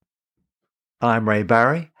I'm Ray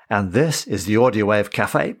Barry, and this is the Audio Wave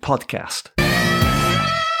Cafe podcast.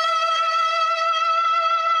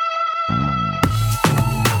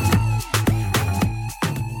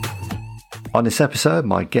 On this episode,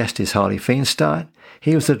 my guest is Harley Feinstein.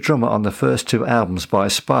 He was the drummer on the first two albums by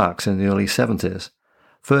Sparks in the early 70s.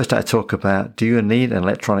 First, I talk about Do You Need an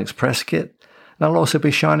Electronics Press Kit? And I'll also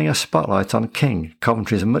be shining a spotlight on King,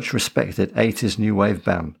 Coventry's much respected 80s new wave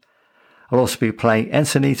band. I'll also be playing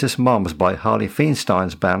Encinitas Moms by Harley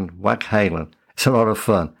Feinstein's band Wag Halen. It's a lot of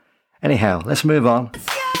fun. Anyhow, let's move on.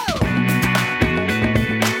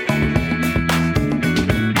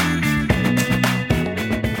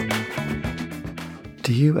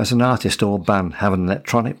 Do you as an artist or band have an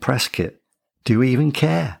electronic press kit? Do you even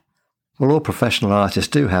care? Well, all professional artists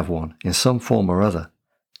do have one in some form or other.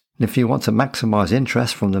 And if you want to maximise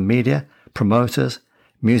interest from the media, promoters,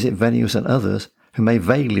 music venues and others who may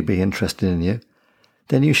vaguely be interested in you,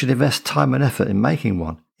 then you should invest time and effort in making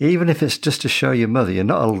one, even if it's just to show your mother you're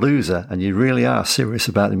not a loser and you really are serious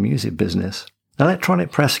about the music business. An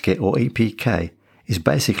electronic press kit, or EPK, is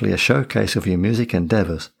basically a showcase of your music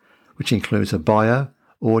endeavours, which includes a bio,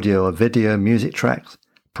 audio or video music tracks,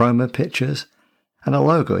 promo pictures, and a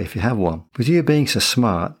logo if you have one. With you being so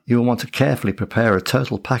smart, you will want to carefully prepare a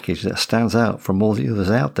total package that stands out from all the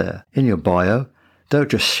others out there. In your bio, don't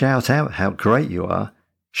just shout out how great you are,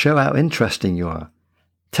 show how interesting you are.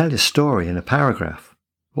 Tell your story in a paragraph.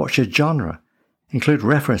 What's your genre? Include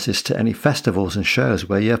references to any festivals and shows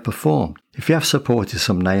where you have performed. If you have supported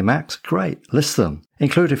some name acts, great, list them.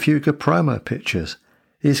 Include a few good promo pictures.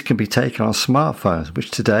 These can be taken on smartphones,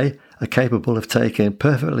 which today are capable of taking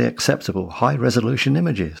perfectly acceptable high-resolution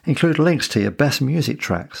images. Include links to your best music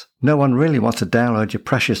tracks. No one really wants to download your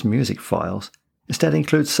precious music files. Instead,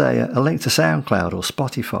 include, say, a link to SoundCloud or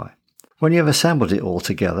Spotify. When you have assembled it all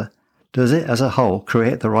together, does it as a whole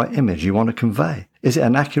create the right image you want to convey? Is it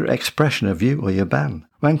an accurate expression of you or your band?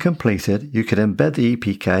 When completed, you could embed the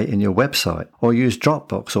EPK in your website or use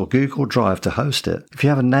Dropbox or Google Drive to host it. If you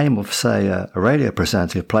have a name of, say, a radio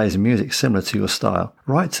presenter who plays music similar to your style,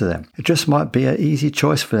 write to them. It just might be an easy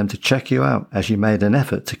choice for them to check you out as you made an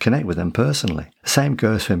effort to connect with them personally. The same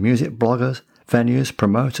goes for music bloggers, venues,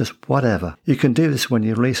 promoters, whatever. You can do this when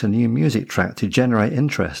you release a new music track to generate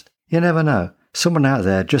interest. You never know. Someone out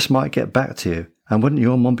there just might get back to you, and wouldn't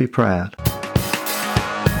your mum be proud?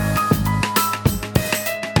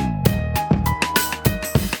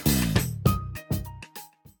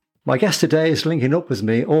 My guest today is linking up with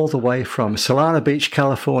me all the way from Solana Beach,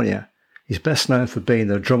 California. He's best known for being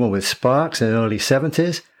the drummer with Sparks in the early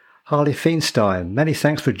 70s, Harley Feinstein. Many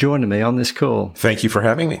thanks for joining me on this call. Thank you for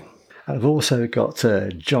having me. I've also got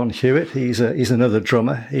John Hewitt. He's another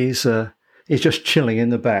drummer. He's just chilling in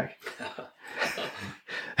the back.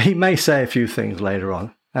 He may say a few things later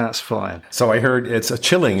on. That's fine. So I heard it's a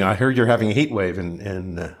chilling. I heard you're having a heat wave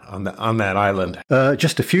on that island.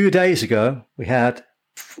 Just a few days ago, we had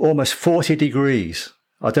almost 40 degrees.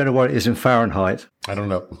 I don't know what it is in Fahrenheit. I don't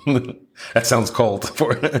know. That sounds cold.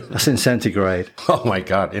 That's in centigrade. Oh my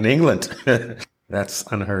God! In England, that's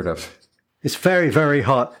unheard of. It's very, very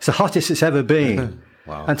hot. It's the hottest it's ever been.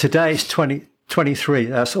 Wow! And today it's 23.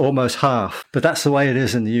 That's almost half. But that's the way it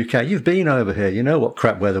is in the UK. You've been over here. You know what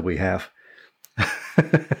crap weather we have.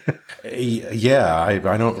 Yeah, I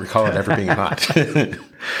don't recall it ever being hot.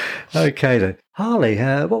 Okay then. Harley,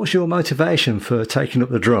 what was your motivation for taking up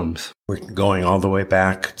the drums? We're going all the way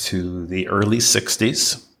back to the early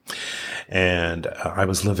 60s. And I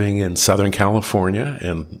was living in Southern California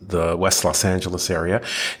in the West Los Angeles area.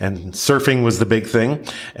 And surfing was the big thing.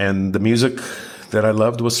 And the music that I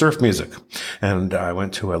loved was surf music. And I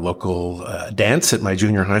went to a local dance at my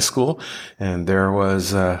junior high school. And there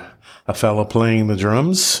was a fellow playing the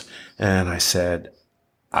drums. And I said,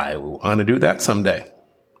 I want to do that someday.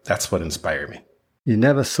 That's what inspired me. You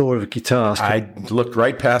never thought of a guitar? I looked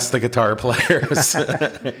right past the guitar players.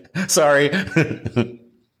 Sorry.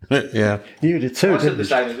 Yeah. You did too, didn't you? The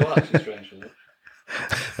same as well, actually, strangely.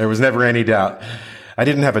 There was never any doubt. I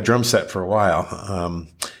didn't have a drum set for a while.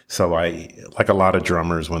 So I, like a lot of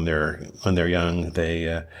drummers when they're young,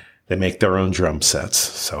 they make their own drum sets.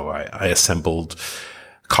 So I assembled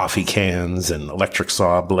coffee cans and electric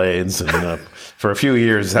saw blades, and for a few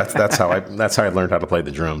years, that's how I learned how to play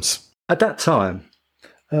the drums. At that time,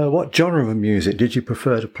 what genre of music did you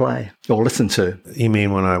prefer to play or listen to? You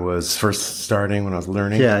mean when I was first starting, when I was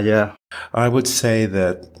learning? Yeah. I would say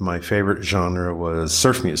that my favorite genre was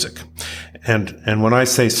surf music, and when I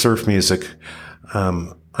say surf music,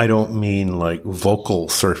 I don't mean like vocal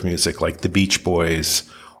surf music like the Beach Boys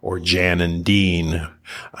or Jan and Dean.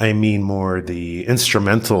 I mean more the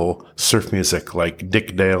instrumental surf music like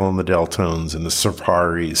Dick Dale and the Deltones and the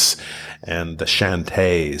Safaris and the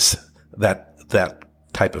Shantays. That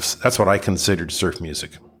type of, that's what I considered surf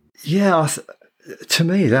music. Yeah, to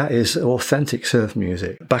me, that is authentic surf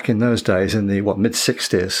music. Back in those days, in the,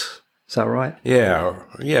 mid-60s. Is that right?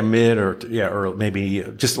 Or maybe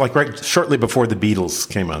just like right shortly before the Beatles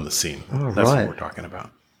came on the scene. Oh, That's right. what we're talking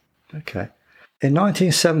about. Okay. In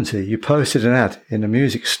 1970, you posted an ad in a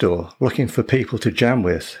music store looking for people to jam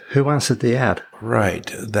with. Who answered the ad?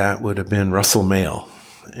 Right. That would have been Russell Mael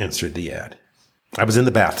answered the ad. I was in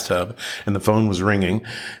the bathtub and the phone was ringing.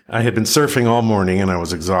 I had been surfing all morning and I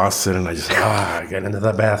was exhausted and I just, I got into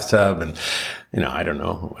the bathtub and, I don't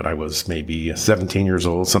know what I was, maybe 17 years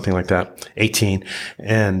old, something like that, 18.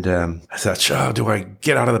 And, I thought, do I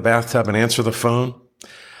get out of the bathtub and answer the phone?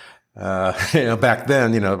 Back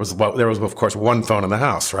then, there was of course one phone in the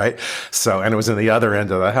house, right? So, and it was in the other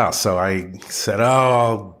end of the house. So I said,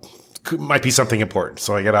 might be something important.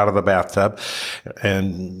 So I get out of the bathtub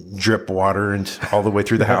and drip water and all the way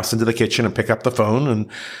through the house into the kitchen and pick up the phone. And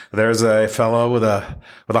there's a fellow with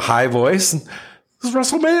a high voice. And this is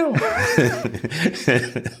Russell Mael.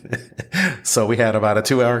 So we had about a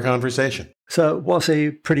 2-hour conversation. So was he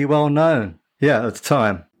pretty well known? Yeah, at the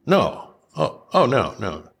time. No.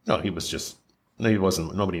 No, he was just, he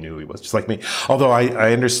wasn't, nobody knew he was, just like me. Although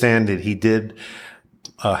I understand that he did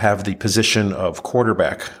have the position of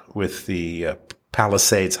quarterback with the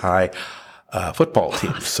Palisades High football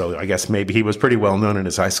team. So I guess maybe he was pretty well known in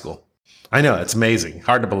his high school. I know, it's amazing.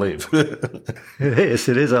 Hard to believe.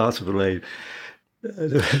 It is hard to believe.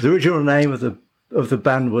 The original name of the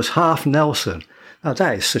band was Half Nelson. Now,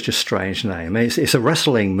 that is such a strange name. I mean, it's a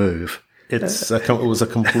wrestling move. It was a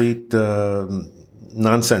complete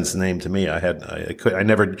nonsense name to me. I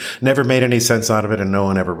never made any sense out of it, and no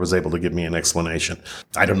one ever was able to give me an explanation.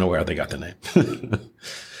 I don't know where they got the name.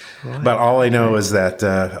 Right. But all I know is that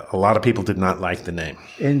a lot of people did not like the name.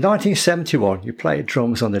 In 1971, you played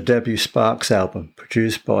drums on the debut Sparks album,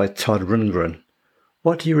 produced by Todd Rundgren.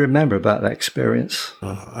 What do you remember about that experience?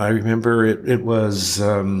 I remember it was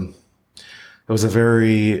a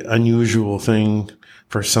very unusual thing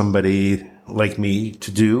for somebody like me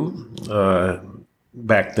to do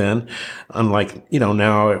back then. Unlike,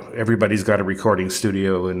 now everybody's got a recording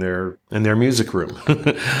studio in their music room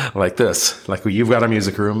like this. Like you've got a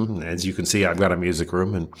music room. As you can see, I've got a music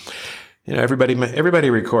room, and everybody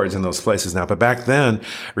records in those places now. But back then,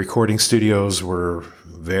 recording studios were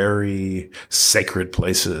very sacred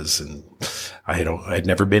places, and I'd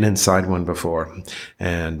never been inside one before.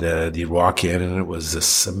 And you'd walk in, and it was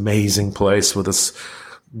this amazing place with this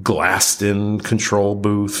glassed-in control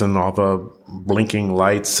booth and all the blinking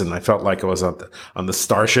lights, and I felt like I was on the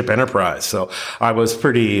Starship Enterprise. So I was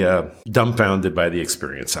pretty dumbfounded by the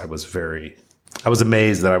experience. I was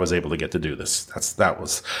amazed that I was able to get to do this. That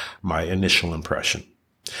was my initial impression.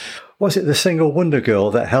 Was it the single Wonder Girl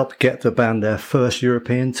that helped get the band their first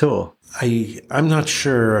European tour? I'm not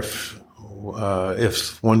sure if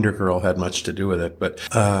Wonder Girl had much to do with it, but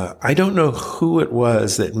I don't know who it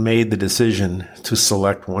was that made the decision to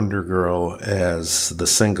select Wonder Girl as the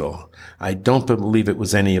single. I don't believe it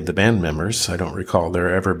was any of the band members. I don't recall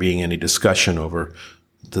there ever being any discussion over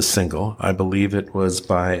the single. I believe it was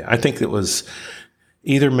I think it was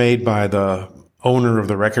either made by the owner of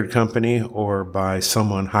the record company or by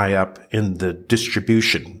someone high up in the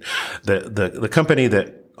distribution. The company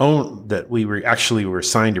that we were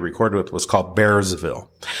signed to record with was called Bearsville,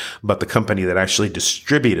 but the company that actually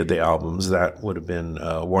distributed the albums, that would have been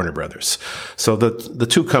Warner Brothers. So the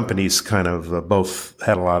two companies kind of both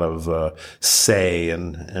had a lot of say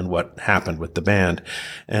in what happened with the band,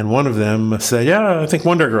 and one of them said, "Yeah, I think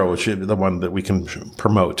Wonder Girl should be the one that we can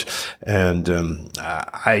promote." And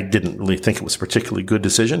I didn't really think it was a particularly good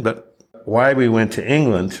decision, but why we went to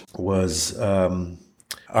England was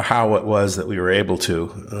how it was that we were able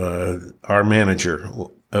to. Our manager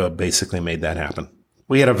basically made that happen.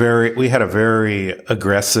 We had a very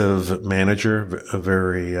aggressive manager, a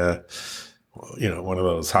very one of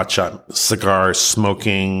those hotshot cigar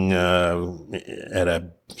smoking at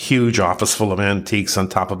a huge office full of antiques on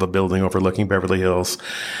top of a building overlooking Beverly Hills,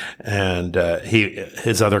 and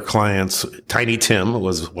his other clients. Tiny Tim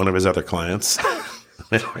was one of his other clients.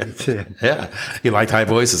 Yeah, he liked high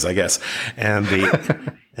voices, I guess, and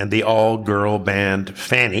the all-girl band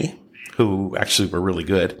Fanny, who actually were really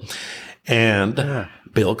good, and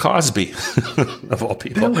Bill Cosby, of all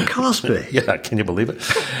people. Bill Cosby? Yeah, can you believe it?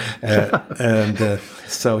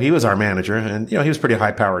 So he was our manager, and he was a pretty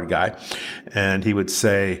high-powered guy, and he would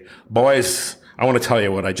say, "Boys, I want to tell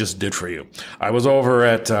you what I just did for you. I was over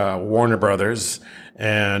at Warner Brothers,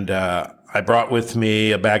 and I brought with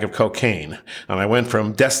me a bag of cocaine. And I went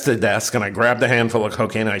from desk to desk, and I grabbed a handful of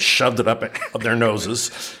cocaine, and I shoved it up their noses.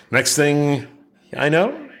 Next thing I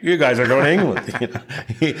know, you guys are going to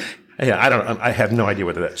England. Yeah, I have no idea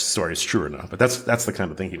whether that story is true or not, but that's the kind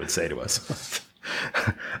of thing he would say to us.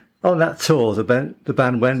 On that tour, the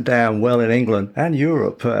band went down well in England and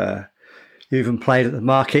Europe. You even played at the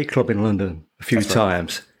Marquee Club in London a few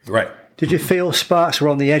times. Right. Did you feel Sparks were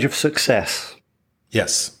on the edge of success?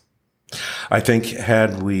 Yes. I think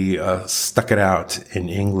had we stuck it out in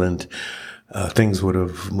England, things would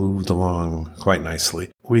have moved along quite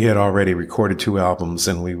nicely. We had already recorded 2 albums,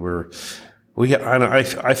 and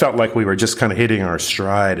I felt like we were just kind of hitting our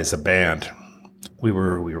stride as a band. We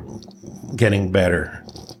were getting better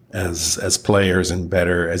as players and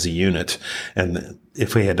better as a unit. And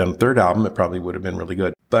if we had done a 3rd album, it probably would have been really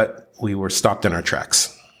good. But we were stopped in our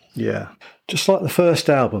tracks. Yeah. Just like the first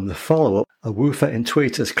album, the follow-up, A Woofer in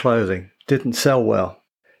Tweeter's Clothing, didn't sell well.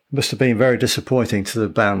 It must have been very disappointing to the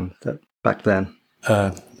band back then.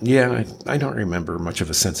 Yeah, I don't remember much of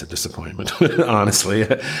a sense of disappointment, honestly.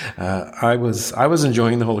 I was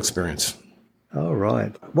enjoying the whole experience. Oh,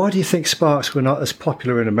 right. Why do you think Sparks were not as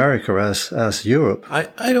popular in America as Europe?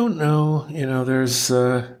 I don't know. There's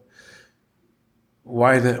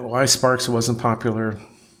why Sparks wasn't popular.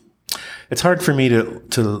 It's hard for me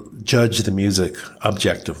to judge the music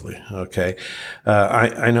objectively. Okay,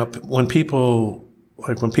 I know when people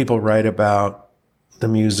write about the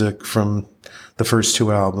music from the first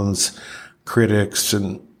 2 albums, critics,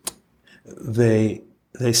 and they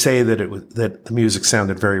say that the music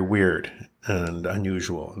sounded very weird and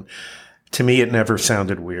unusual. And to me, it never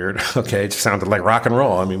sounded weird. Okay, it sounded like rock and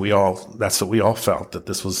roll. I mean, that's what we all felt,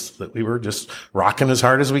 that we were just rocking as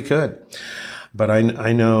hard as we could. But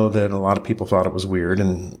I know that a lot of people thought it was weird,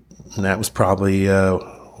 and that was probably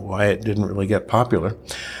why it didn't really get popular.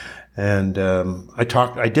 And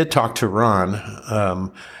I did talk to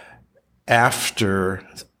Ron after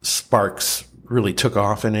Sparks really took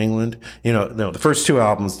off in England. The first 2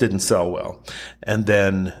 albums didn't sell well, and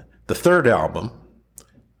then the 3rd album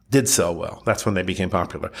did sell well. That's when they became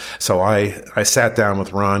popular. So I sat down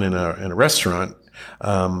with Ron in a restaurant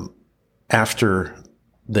after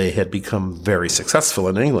they had become very successful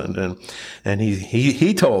in England, and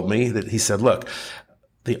he told me that he said, look,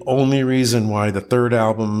 the only reason why the 3rd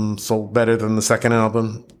album sold better than the 2nd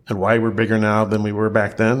album and why we're bigger now than we were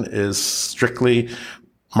back then is strictly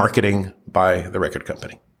marketing by the record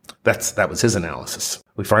company. That was his analysis.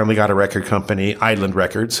 We finally got a record company, Island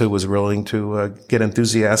Records, who was willing to get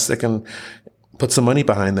enthusiastic and put some money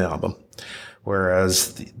behind the album.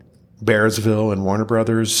 Whereas Bearsville and Warner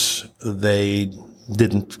Brothers, they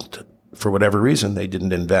didn't, for whatever reason, they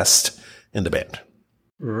didn't invest in the band.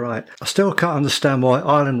 Right. I still can't understand why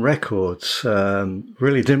Island Records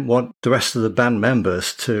really didn't want the rest of the band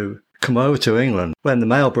members to come over to England. When the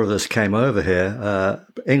Mail Brothers came over here,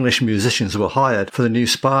 English musicians were hired for the new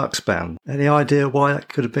Sparks band. Any idea why that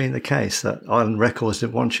could have been the case, that Island Records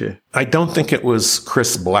didn't want you? I don't think it was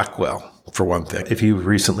Chris Blackwell, for one thing. If you've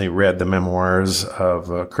recently read the memoirs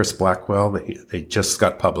of Chris Blackwell, they just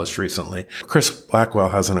got published recently. Chris Blackwell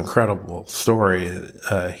has an incredible story.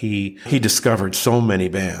 He discovered so many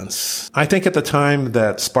bands. I think at the time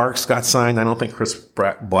that Sparks got signed, I don't think Chris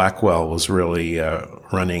Blackwell was really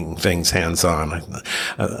running things hands-on.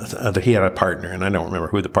 He had a partner, and I don't remember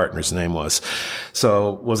who the partner's name was.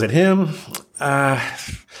 So was it him?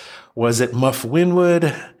 Was it Muff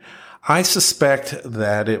Winwood? I suspect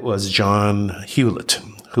that it was John Hewlett,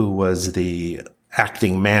 who was the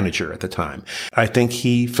acting manager at the time. I think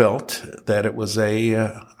he felt that it was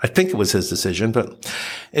I think it was his decision, but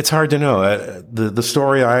it's hard to know. The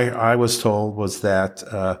story I was told was that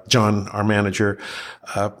John, our manager,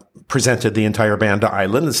 presented the entire band to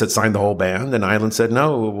Island and said, sign the whole band. And Island said,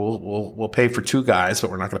 no, we'll pay for 2 guys, but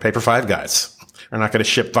we're not going to pay for 5 guys. We're not going to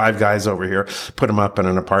ship 5 guys over here, put them up in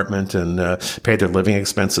an apartment, and pay their living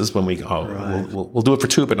expenses when we go. Right. We'll do it for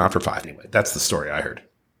 2, but not for 5. Anyway, that's the story I heard,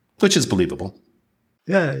 which is believable.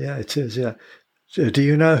 Yeah, it is, yeah. So do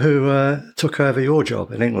you know who took over your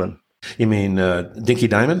job in England? You mean Dinky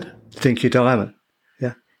Diamond? Dinky Diamond,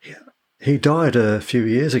 yeah. He died a few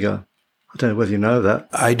years ago. I don't know whether you know that.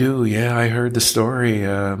 I do, yeah. I heard the story.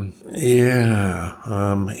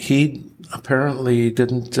 He apparently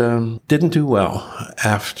didn't do well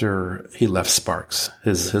after he left Sparks.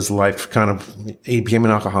 His life he became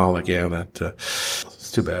an alcoholic. Yeah,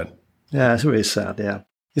 it's too bad. Yeah, it's really sad. Yeah,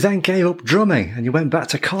 you then gave up drumming and you went back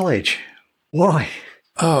to college. Why?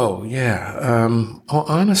 Oh, yeah.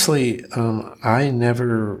 Honestly, I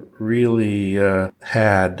never really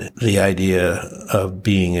had the idea of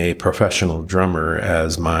being a professional drummer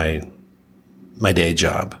as my day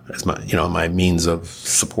job, as my means of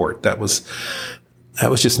support. That was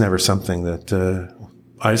just never something that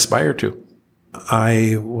I aspired to.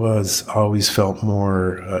 I was always felt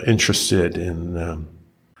more interested in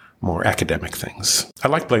more academic things. I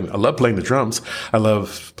love playing the drums. I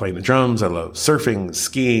love playing the drums. I love surfing,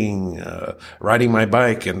 skiing, riding my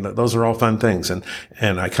bike, and those are all fun things. And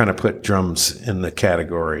I kind of put drums in the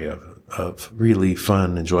category of really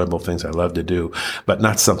fun, enjoyable things I love to do, but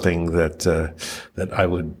not something that I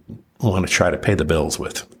would want to try to pay the bills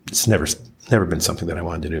with. It's never been something that I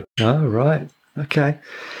wanted to do. Oh, right. Okay.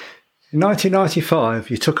 In 1995,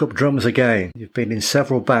 you took up drums again. You've been in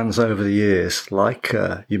several bands over the years, like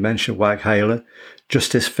you mentioned Wag Halen,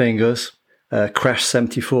 Justice Fingers, Crash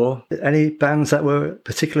 74. Any bands that were a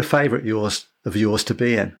particular favourite of yours to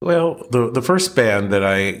be in? Well, the first band that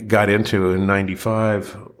I got into in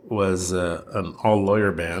 95 was an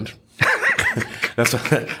all-lawyer band.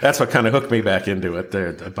 That's what kind of hooked me back into it. There,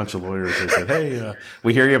 a bunch of lawyers. They said, "Hey,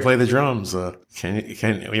 we hear you play the drums. Can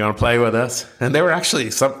you want to play with us?" And they were actually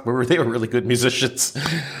they were really good musicians.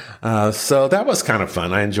 So that was kind of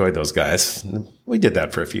fun. I enjoyed those guys. We did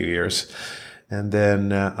that for a few years, and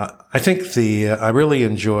then I think I really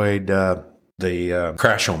enjoyed the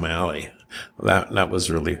Crash O'Malley. That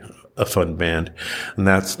was really a fun band, and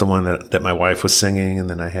that's the one that my wife was singing. And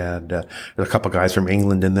then I had a couple guys from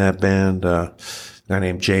England in that band. A guy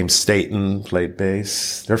named James Staten played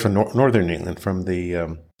bass. They're from Northern England, from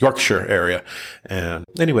the Yorkshire area. And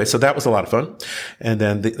anyway, so that was a lot of fun. And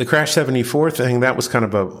then the Crash 74 thing, that was kind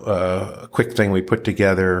of a quick thing we put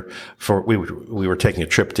together we were taking a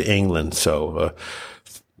trip to England. So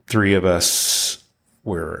three of us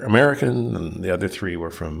were American, and the other three were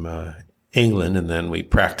from England, and then we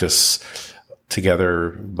practiced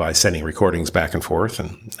together by sending recordings back and forth,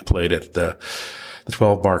 and played at the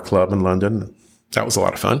 12 Bar Club in London. That was a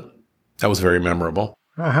lot of fun. That was very memorable.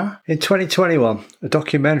 In 2021, a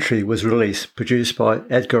documentary was released produced by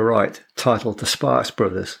Edgar Wright titled The Sparks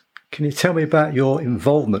Brothers. Can you tell me about your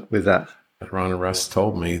involvement with that? Ron and Russ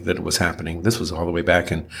told me that it was happening. This was all the way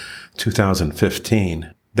back in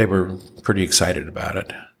 2015. They were pretty excited about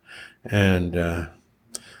it. And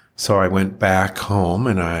so I went back home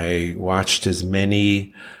and I watched as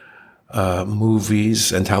many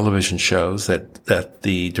movies and television shows that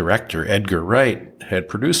the director, Edgar Wright, had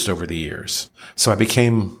produced over the years. So I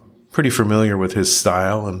became pretty familiar with his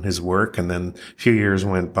style and his work. And then a few years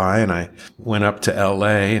went by and I went up to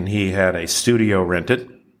LA, and he had a studio rented,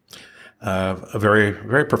 a very,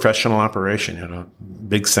 very professional operation. He had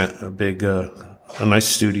a nice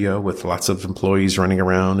studio with lots of employees running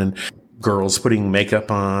around and girls putting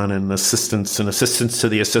makeup on, and assistants to the assistants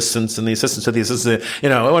and the assistants to the assistants,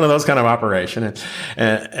 one of those kind of operation.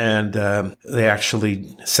 And they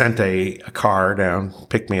actually sent a car down,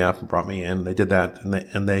 picked me up and brought me in. They did that.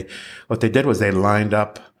 And what they did was they lined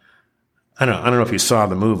up. I don't know if you saw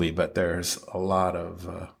the movie, but there's a lot of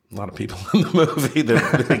people in the movie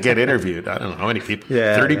that get interviewed. I don't know how many people,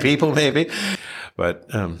 30 people maybe.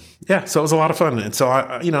 But, so it was a lot of fun. And so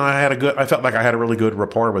I felt like I had a really good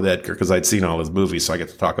rapport with Edgar because I'd seen all his movies, so I get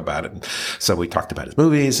to talk about it. And so we talked about his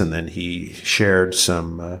movies, and then he shared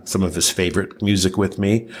some of his favorite music with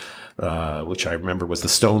me, which I remember was the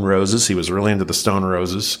Stone Roses. He was really into the Stone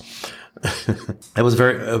Roses. It was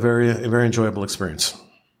a very enjoyable experience.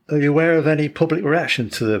 Are you aware of any public reaction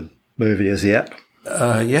to the movie as yet?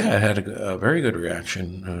 I had a very good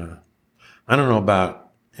reaction. I don't know about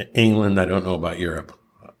England, I don't know about Europe.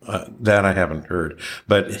 That I haven't heard.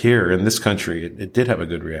 But here in this country, it did have a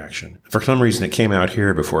good reaction. For some reason, it came out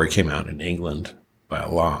here before it came out in England by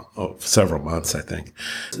several months, I think.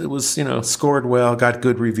 It was, scored well, got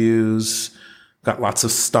good reviews, got lots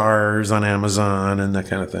of stars on Amazon and that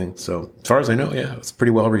kind of thing. So as far as I know, it's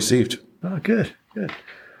pretty well received. Oh, good.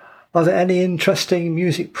 Are there any interesting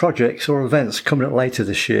music projects or events coming up later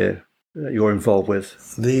this year that you're involved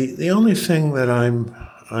with? The only thing that I'm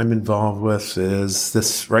involved with is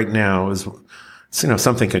this right now is,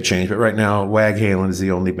 something could change, but right now Wag Halen is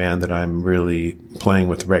the only band that I'm really playing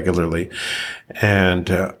with regularly.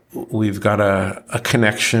 And we've got a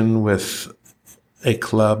connection with a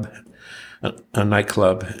club, a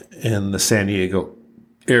nightclub in the San Diego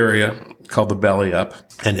area called the Belly Up.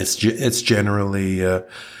 And it's generally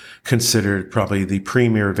considered probably the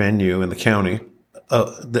premier venue in the county.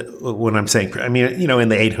 When I'm saying, I mean, in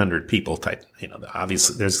the 800 people type,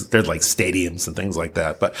 obviously there's like stadiums and things like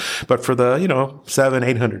that. But for the,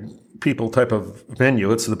 700-800 people type of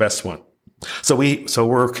venue, it's the best one. So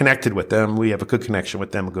we're connected with them. We have a good connection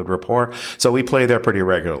with them, a good rapport. So we play there pretty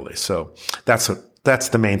regularly. So that's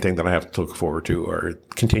the main thing that I have to look forward to, are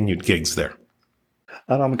continued gigs there.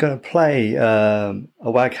 And I'm going to play a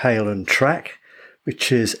Wag Halen track,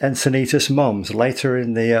 which is Encinitas Moms, later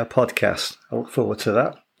in the podcast. I look forward to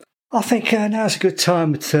that. I think now's a good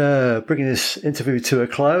time to bring this interview to a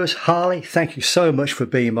close. Harley, thank you so much for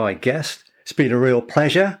being my guest. It's been a real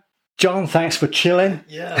pleasure. John, thanks for chilling.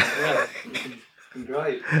 Yeah,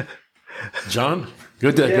 great. John,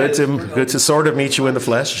 good to sort of meet you in the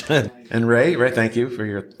flesh. And Ray, thank you for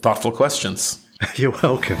your thoughtful questions. You're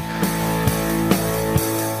welcome.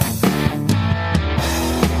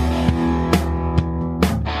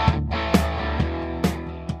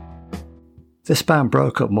 This band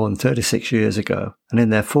broke up more than 36 years ago, and in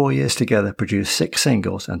their 4 years together produced 6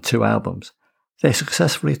 singles and 2 albums. They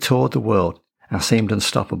successfully toured the world and seemed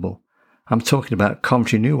unstoppable. I'm talking about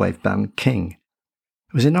Coventry new wave band King.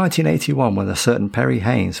 It was in 1981 when a certain Perry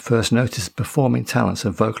Haynes first noticed the performing talents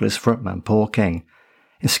of vocalist frontman Paul King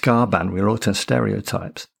in ska band Reluctant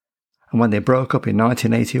Stereotypes. And when they broke up in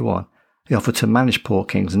 1981, he offered to manage Paul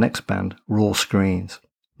King's next band, Raw Screens.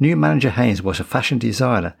 New manager Haynes was a fashion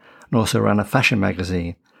designer and also ran a fashion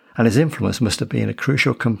magazine, and his influence must have been a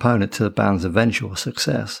crucial component to the band's eventual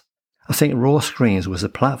success. I think Raw Screens was the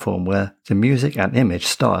platform where the music and image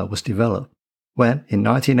style was developed, when, in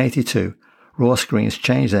 1982, Raw Screens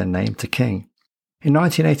changed their name to King. In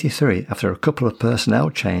 1983, after a couple of personnel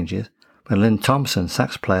changes, when Lynn Thompson,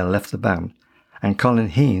 sax player, left the band, and Colin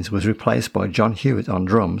Haynes was replaced by John Hewitt on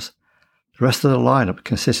drums, the rest of the lineup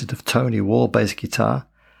consisted of Tony Wall bass guitar,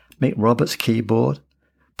 Mick Roberts keyboard,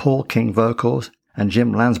 Paul King vocals, and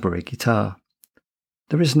Jim Lansbury guitar.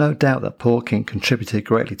 There is no doubt that Paul King contributed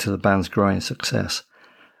greatly to the band's growing success.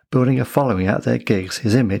 Building a following at their gigs,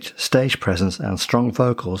 his image, stage presence, and strong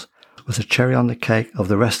vocals was a cherry on the cake of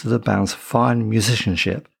the rest of the band's fine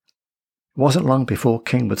musicianship. It wasn't long before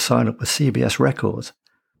King would sign up with CBS Records,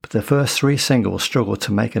 but their first 3 singles struggled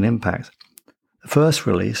to make an impact. The first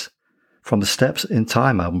release, from the Steps in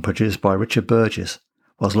Time album produced by Richard Burgess,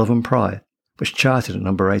 was Love and Pride, which charted at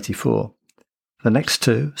number 84. The next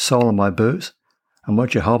 2, Soul on My Boots and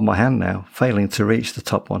Won't You Hold My Hand Now, failing to reach the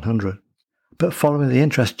top 100. But following the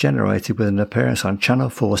interest generated with an appearance on Channel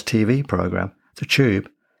 4's TV programme, The Tube,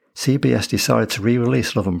 CBS decided to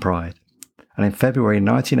re-release Love and Pride, and in February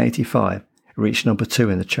 1985 it reached number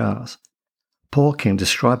 2 in the charts. Paul King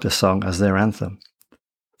described the song as their anthem.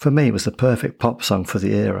 For me, it was the perfect pop song for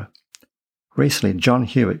the era. Recently, John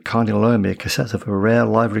Hewitt kindly loaned me a cassette of a rare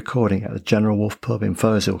live recording at the General Wolf pub in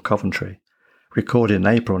Foeshill, Coventry, recorded in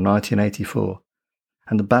April 1984,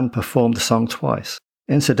 and the band performed the song twice.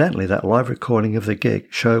 Incidentally, that live recording of the gig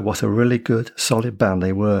showed what a really good, solid band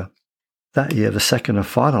they were. That year, the second and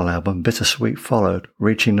final album, Bittersweet, followed,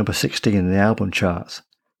 reaching number 16 in the album charts.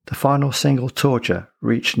 The final single, Torture,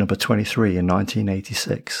 reached number 23 in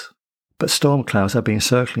 1986. But storm clouds had been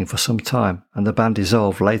circling for some time, and the band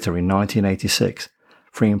dissolved later in 1986,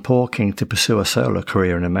 freeing Paul King to pursue a solo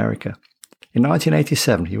career in America. In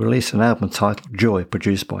 1987, he released an album titled Joy,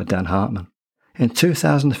 produced by Dan Hartman. In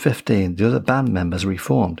 2015, the other band members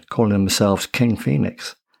reformed, calling themselves King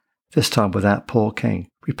Phoenix, this time without Paul King,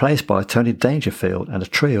 replaced by Tony Dangerfield and a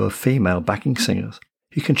trio of female backing singers.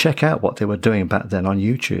 You can check out what they were doing back then on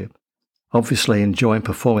YouTube, obviously enjoying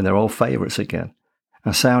performing their old favourites again,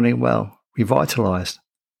 and sounding, well, revitalised.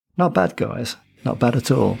 Not bad, guys. Not bad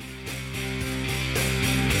at all.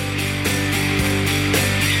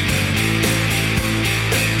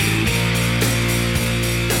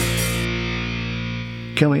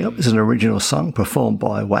 Coming up is an original song performed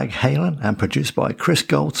by Wag Halen and produced by Chris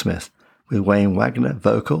Goldsmith, with Wayne Wagner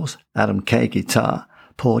vocals, Adam Kay guitar,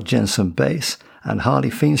 Paul Jensen bass, and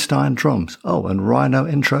Harley Feinstein drums. Oh, and Rhino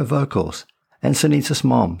intro vocals. Encinitas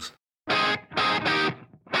Moms.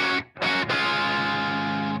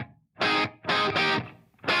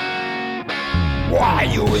 Why,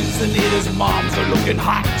 you Encinitas moms are looking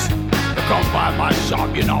hot. Come by my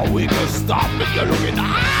shop, you know we can stop if you're looking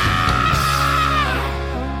hot.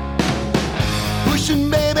 Pushing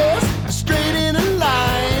babies straight in a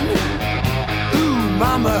line. Ooh,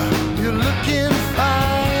 mama, you're looking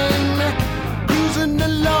fine. Cruising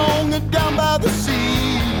along and down by the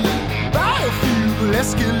sea. Buy a few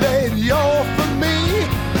Escalade, you're for me.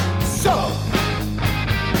 So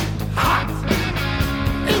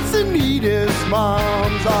Encinitas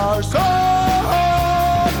moms are so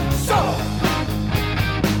hot.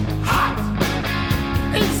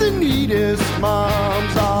 Encinitas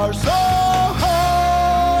moms are so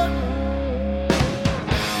hot.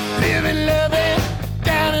 Living, loving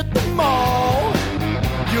down at the mall.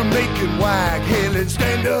 You're making wine. Wag Helen,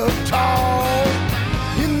 stand up tall.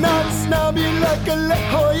 You're not snobby like a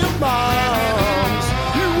or your moms.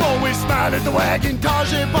 You always smile at the wagon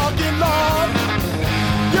Tajay parking lot.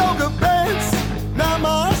 Yoga pants,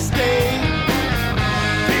 namaste.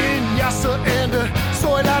 Vinyasa and a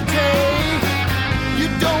soy latte. You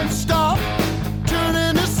don't stop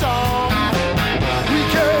turning a song. We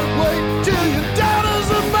can't wait till your daughters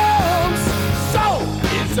and moms. So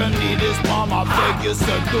It's Anita's mom, I beg you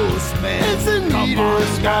seduce me. it's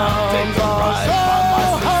Anita's moms are so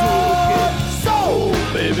Oh,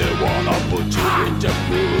 baby, wanna put you in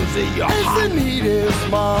jacuzzi. It's Anita's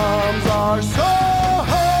moms are so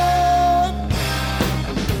hot.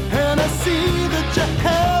 And I see that you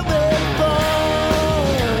have it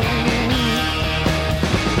fun.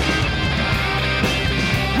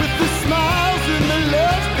 With the smiles and the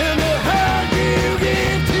love and the hug you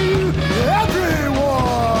give to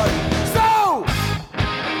everyone. So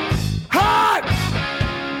hot.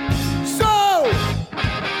 So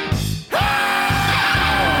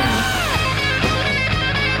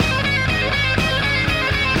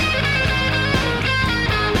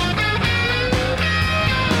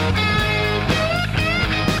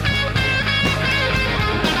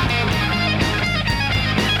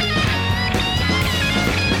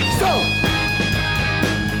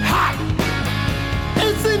hot.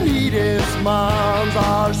 It's Anita's moms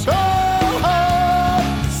are so hot.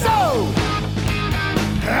 So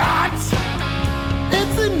hot.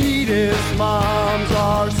 It's Anita's moms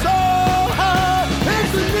are so hot.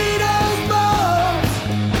 It's Anita's moms.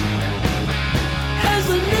 It's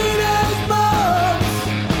Anita's moms.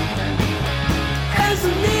 It's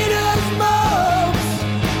Anita's moms.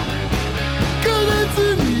 'Cause it's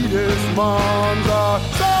Anita's moms are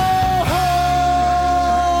so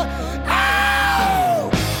hot.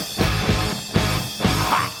 Ow!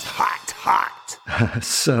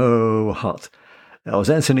 So hot. That was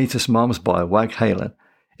Antonitas Moms by Wag Halen.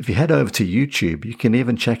 If you head over to YouTube, you can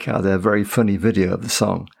even check out their very funny video of the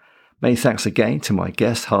song. Many thanks again to my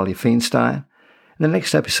guest, Harley Feinstein. In the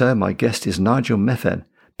next episode, my guest is Nigel Methven,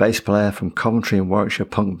 bass player from Coventry and Warwickshire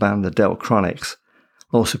punk band The Delchronics.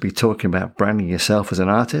 I'll also be talking about branding yourself as an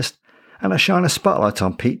artist, and I shine a spotlight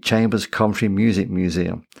on Pete Chambers' Coventry Music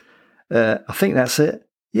Museum. I think that's it.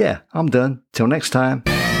 Yeah, I'm done. Till next time.